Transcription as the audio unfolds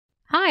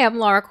Hi, I'm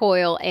Laura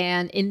Coyle,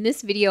 and in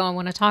this video I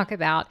want to talk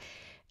about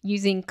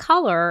using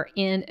color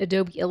in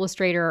Adobe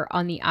Illustrator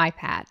on the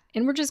iPad.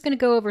 And we're just going to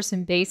go over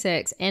some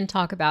basics and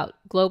talk about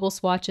global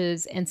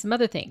swatches and some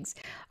other things.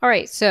 All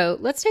right, so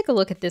let's take a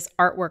look at this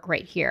artwork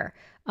right here.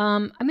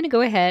 I'm going to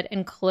go ahead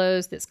and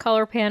close this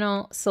color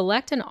panel,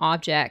 select an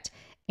object,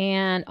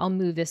 and I'll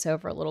move this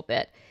over a little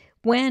bit.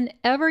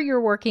 Whenever you're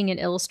working in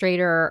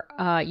Illustrator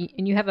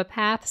and you have a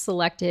path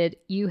selected,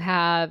 you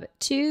have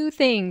two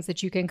things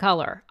that you can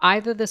color,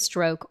 either the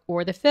stroke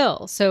or the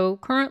fill. So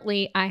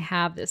currently I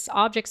have this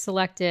object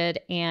selected,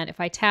 and if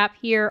I tap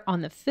here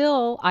on the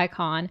fill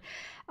icon,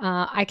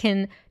 I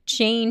can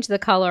change the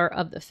color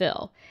of the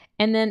fill.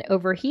 And then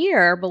over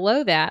here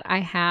below that, I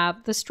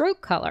have the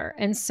stroke color.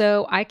 And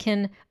so I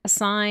can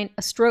assign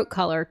a stroke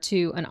color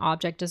to an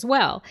object as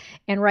well.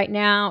 And right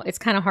now it's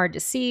kind of hard to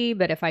see,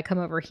 but if I come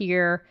over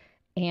here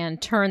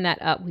and turn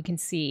that up, we can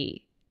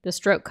see the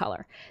stroke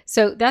color.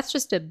 So that's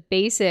just a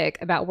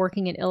basic about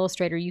working in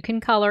Illustrator. You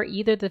can color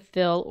either the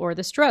fill or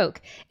the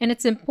stroke. And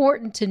it's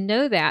important to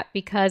know that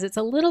because it's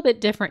a little bit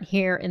different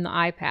here in the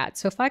iPad.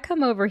 So if I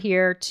come over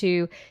here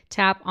to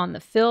tap on the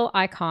fill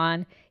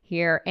icon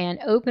here and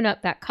open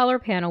up that color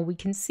panel, we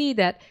can see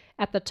that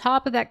at the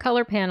top of that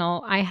color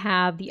panel, I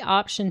have the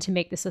option to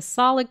make this a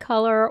solid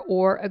color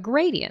or a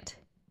gradient.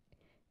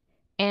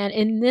 And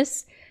in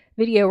this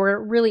video, we're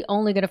really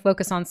only going to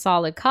focus on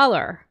solid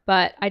color,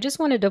 but I just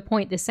wanted to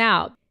point this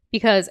out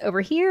because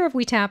over here, if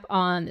we tap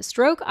on the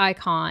stroke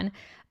icon,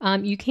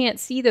 you can't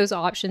see those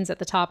options at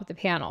the top of the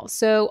panel.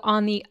 So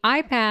on the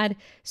iPad,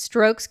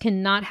 strokes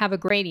cannot have a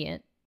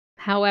gradient.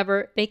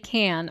 However, they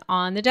can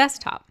on the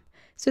desktop.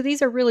 So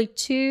these are really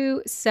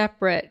two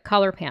separate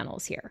color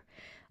panels here.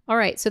 All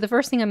right, so the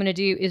first thing I'm going to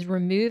do is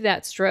remove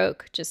that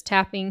stroke, just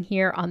tapping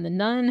here on the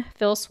None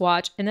Fill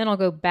swatch, and then I'll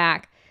go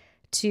back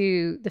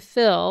to the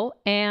fill,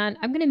 and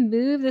I'm going to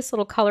move this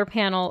little color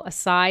panel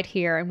aside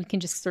here, and we can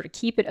just sort of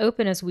keep it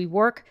open as we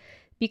work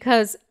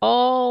because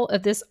all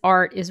of this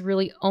art is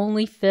really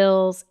only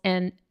fills,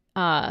 and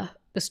the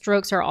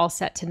strokes are all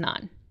set to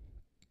none.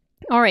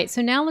 All right,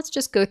 so now let's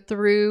just go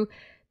through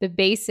the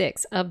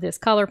basics of this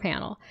color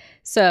panel.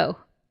 So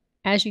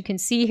as you can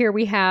see here,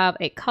 we have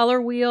a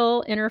color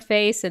wheel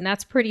interface, and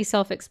that's pretty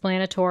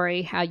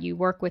self-explanatory how you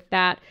work with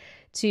that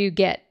to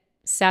get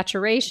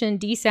saturation,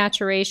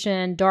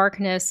 desaturation,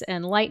 darkness,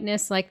 and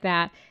lightness like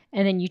that.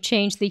 And then you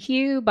change the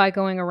hue by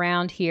going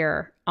around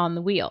here on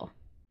the wheel.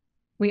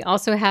 We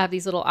also have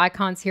these little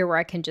icons here where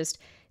I can just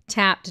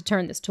tap to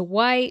turn this to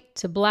white,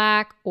 to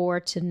black, or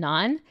to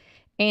none.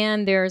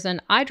 And there's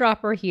an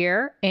eyedropper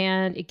here,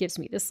 and it gives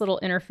me this little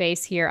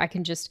interface here. I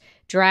can just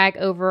drag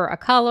over a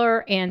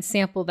color and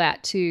sample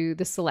that to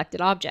the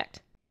selected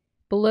object.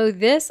 Below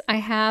this, I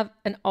have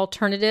an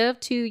alternative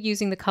to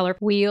using the color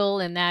wheel,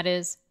 and that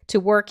is to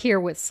work here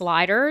with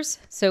sliders.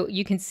 So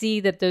you can see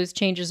that those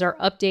changes are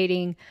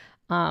updating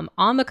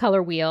on the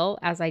color wheel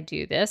as I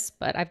do this,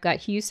 but I've got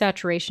hue,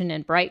 saturation,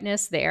 and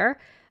brightness there.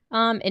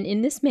 And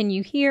in this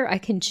menu here, I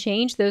can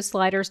change those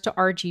sliders to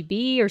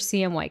RGB or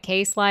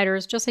CMYK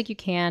sliders, just like you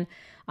can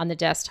on the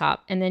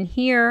desktop. And then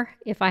here,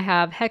 if I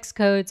have hex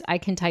codes, I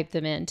can type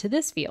them into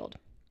this field.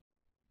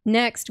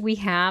 Next, we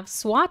have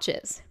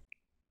swatches.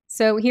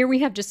 So here we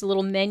have just a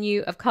little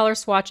menu of color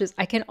swatches.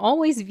 I can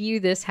always view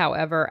this,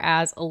 however,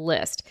 as a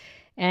list.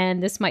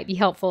 And this might be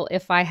helpful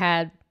if I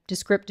had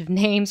descriptive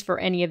names for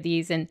any of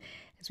these. And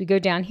as we go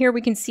down here,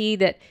 we can see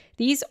that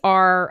these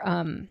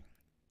are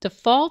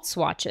default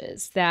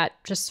swatches that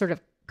just sort of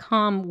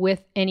come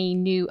with any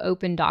new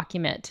open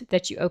document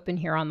that you open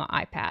here on the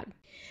iPad.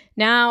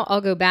 Now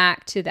I'll go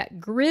back to that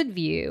grid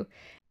view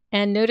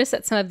and notice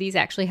that some of these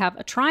actually have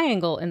a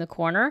triangle in the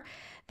corner.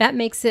 That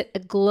makes it a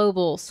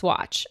global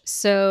swatch.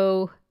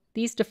 So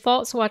these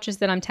default swatches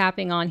that I'm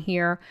tapping on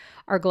here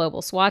are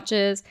global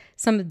swatches.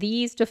 Some of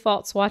these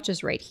default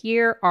swatches right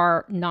here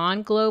are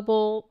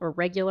non-global or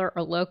regular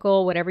or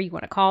local, whatever you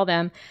want to call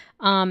them.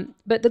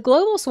 But the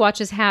global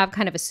swatches have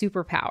kind of a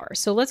superpower.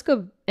 So let's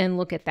go and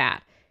look at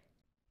that.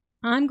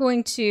 I'm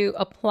going to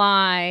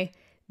apply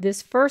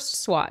this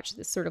first swatch,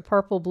 this sort of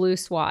purple-blue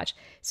swatch,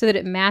 so that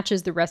it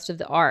matches the rest of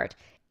the art.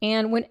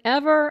 And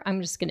whenever,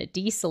 I'm just going to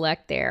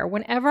deselect there,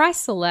 whenever I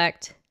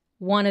select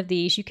one of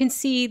these, you can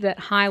see that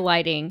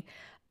highlighting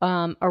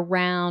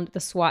around the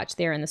swatch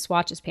there in the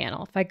swatches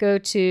panel. If I go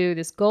to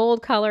this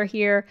gold color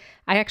here,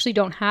 I actually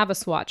don't have a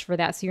swatch for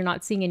that, so you're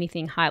not seeing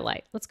anything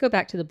highlight. Let's go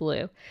back to the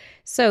blue.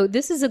 So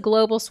this is a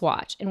global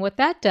swatch, and what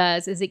that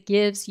does is it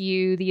gives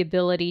you the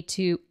ability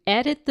to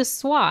edit the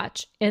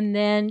swatch and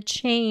then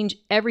change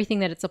everything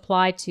that it's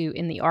applied to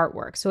in the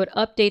artwork. So it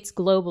updates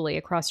globally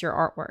across your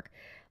artwork.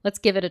 Let's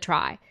give it a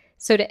try.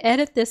 So to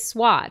edit this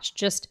swatch,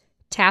 just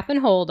tap and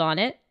hold on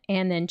it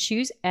and then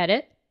choose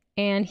edit.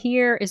 And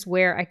here is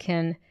where I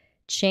can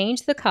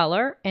change the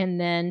color and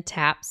then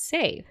tap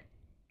save.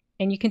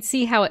 And you can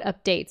see how it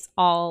updates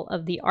all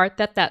of the art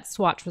that that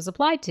swatch was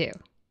applied to.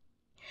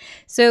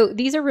 So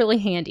these are really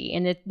handy,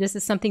 and this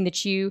is something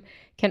that you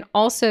can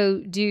also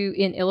do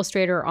in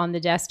Illustrator on the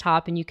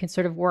desktop, and you can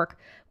sort of work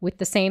with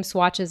the same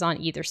swatches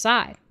on either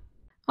side.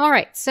 All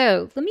right,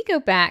 so let me go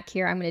back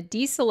here. I'm going to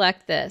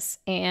deselect this,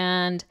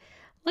 and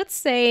let's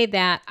say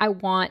that I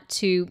want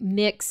to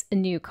mix a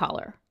new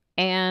color.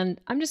 And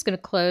I'm just going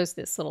to close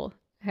this little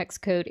hex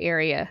code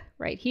area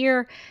right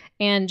here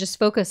and just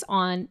focus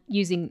on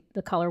using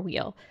the color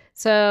wheel.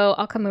 So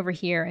I'll come over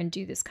here and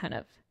do this kind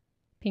of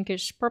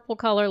pinkish purple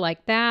color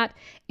like that.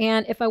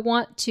 And if I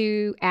want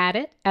to add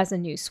it as a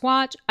new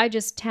swatch, I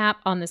just tap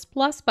on this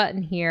plus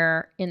button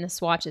here in the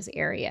swatches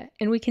area.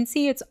 And we can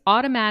see it's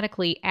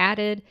automatically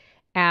added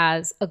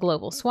as a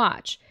global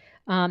swatch.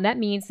 That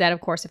means that, of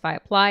course, if I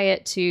apply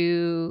it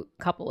to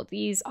a couple of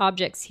these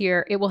objects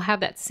here, it will have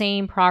that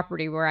same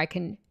property where I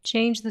can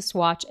change the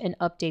swatch and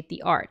update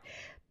the art.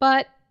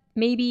 But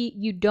maybe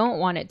you don't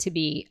want it to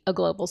be a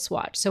global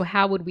swatch. So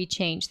how would we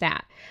change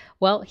that?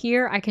 Well,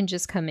 here I can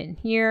just come in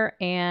here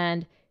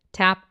and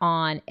tap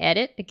on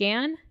Edit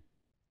again.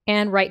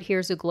 And right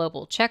here's a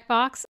global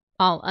checkbox.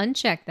 I'll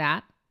uncheck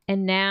that.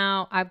 And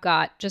now I've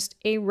got just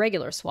a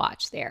regular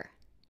swatch there.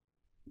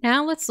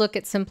 Now let's look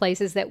at some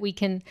places that we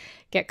can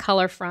get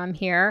color from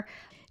here.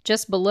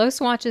 Just below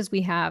swatches,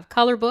 we have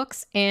color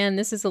books, and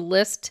this is a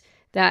list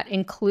that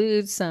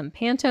includes some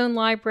Pantone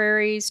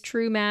libraries,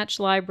 True Match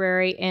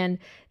library, and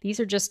these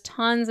are just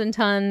tons and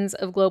tons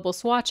of global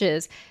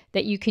swatches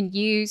that you can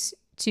use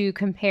to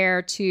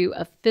compare to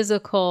a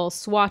physical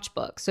swatch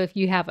book. So if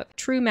you have a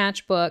True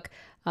Match book,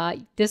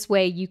 this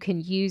way you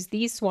can use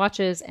these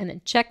swatches and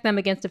then check them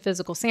against a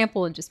physical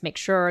sample and just make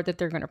sure that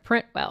they're going to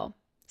print well.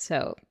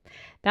 So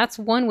that's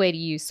one way to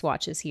use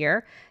swatches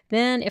here.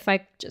 Then if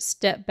I just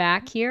step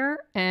back here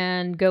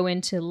and go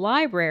into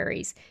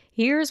libraries,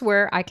 here's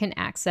where I can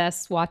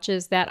access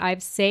swatches that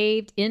I've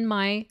saved in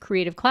my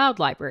Creative Cloud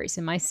libraries,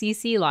 in my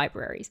CC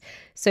libraries.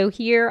 So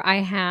here I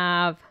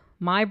have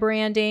my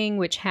branding,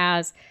 which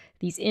has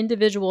these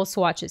individual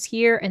swatches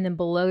here, and then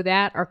below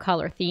that are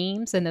color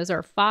themes, and those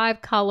are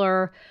 5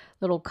 color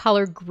little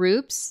color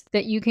groups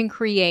that you can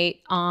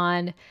create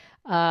on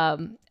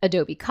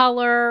Adobe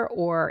Color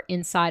or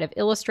inside of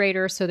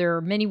Illustrator. So there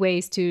are many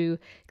ways to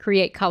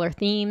create color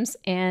themes,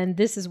 and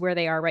this is where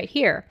they are right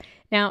here.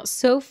 Now,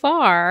 so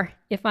far,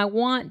 if I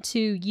want to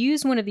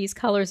use one of these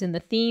colors in the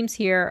themes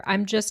here,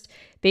 I'm just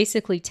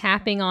basically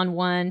tapping on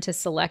one to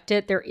select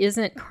it. There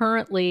isn't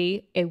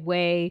currently a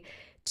way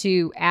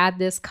to add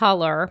this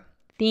color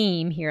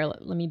theme here.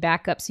 Let me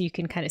back up so you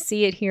can kind of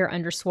see it here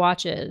under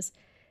swatches.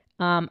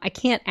 I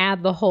can't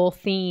add the whole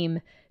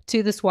theme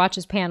to the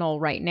swatches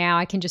panel right now.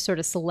 I can just sort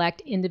of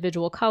select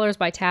individual colors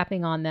by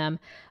tapping on them,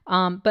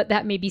 but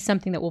that may be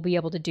something that we'll be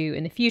able to do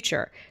in the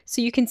future.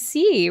 So you can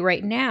see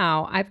right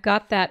now I've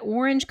got that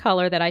orange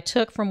color that I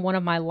took from one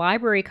of my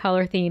library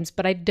color themes,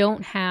 but I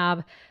don't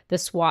have the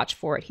swatch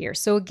for it here.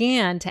 So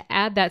again, to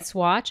add that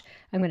swatch,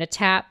 I'm going to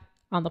tap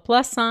on the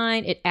plus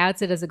sign. It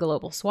adds it as a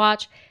global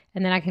swatch,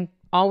 and then I can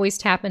always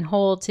tap and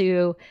hold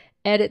to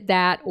edit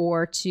that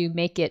or to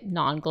make it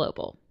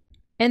non-global.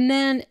 And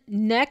then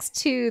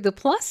next to the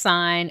plus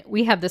sign,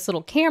 we have this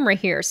little camera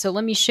here. So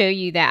let me show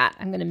you that.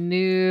 I'm going to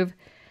move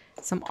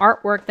some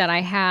artwork that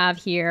I have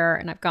here,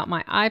 and I've got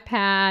my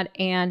iPad,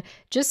 and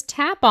just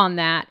tap on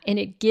that and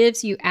it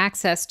gives you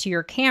access to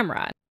your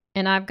camera.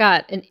 And I've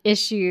got an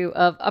issue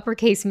of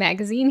Uppercase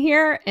Magazine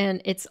here,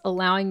 and it's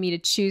allowing me to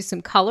choose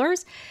some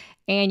colors.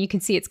 And you can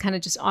see it's kind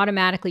of just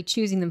automatically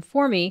choosing them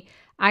for me.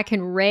 I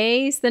can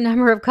raise the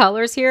number of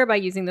colors here by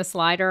using the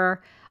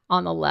slider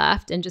on the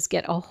left and just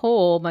get a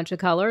whole bunch of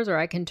colors, or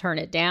I can turn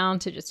it down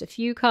to just a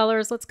few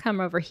colors. Let's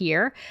come over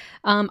here.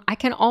 I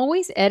can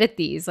always edit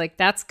these. Like,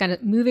 that's kind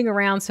of moving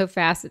around so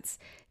fast, it's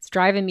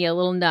driving me a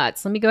little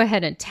nuts. Let me go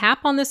ahead and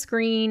tap on the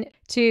screen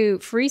to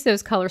freeze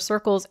those color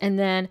circles, and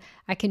then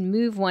I can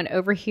move one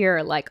over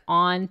here like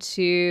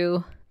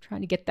onto,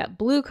 trying to get that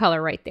blue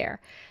color right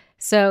there.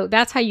 So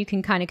that's how you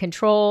can kind of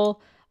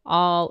control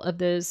all of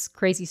those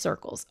crazy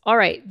circles. All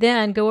right,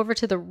 then go over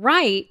to the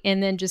right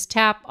and then just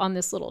tap on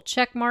this little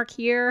check mark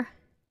here.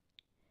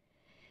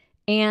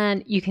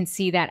 And you can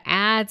see that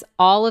adds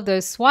all of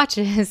those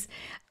swatches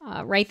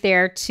right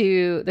there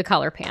to the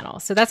color panel.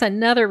 So that's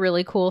another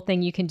really cool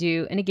thing you can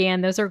do. And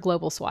again, those are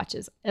global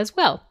swatches as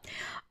well.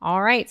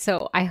 All right,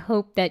 so I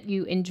hope that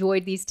you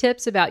enjoyed these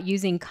tips about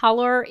using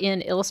color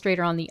in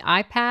Illustrator on the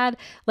iPad.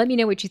 Let me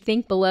know what you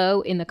think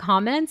below in the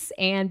comments,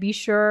 and be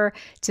sure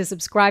to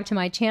subscribe to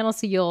my channel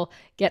so you'll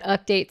get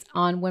updates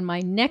on when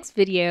my next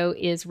video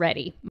is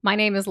ready. My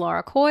name is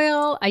Laura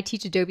Coyle. I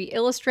teach Adobe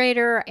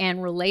Illustrator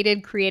and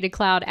related Creative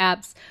Cloud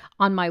apps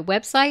on my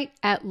website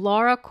at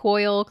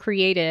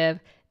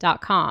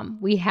lauracoylecreative.com.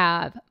 We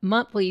have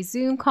monthly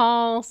Zoom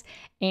calls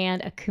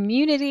and a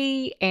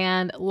community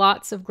and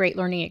lots of great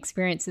learning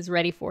experiences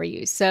ready for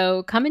you.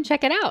 So come and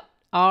check it out.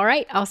 All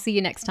right, I'll see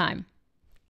you next time.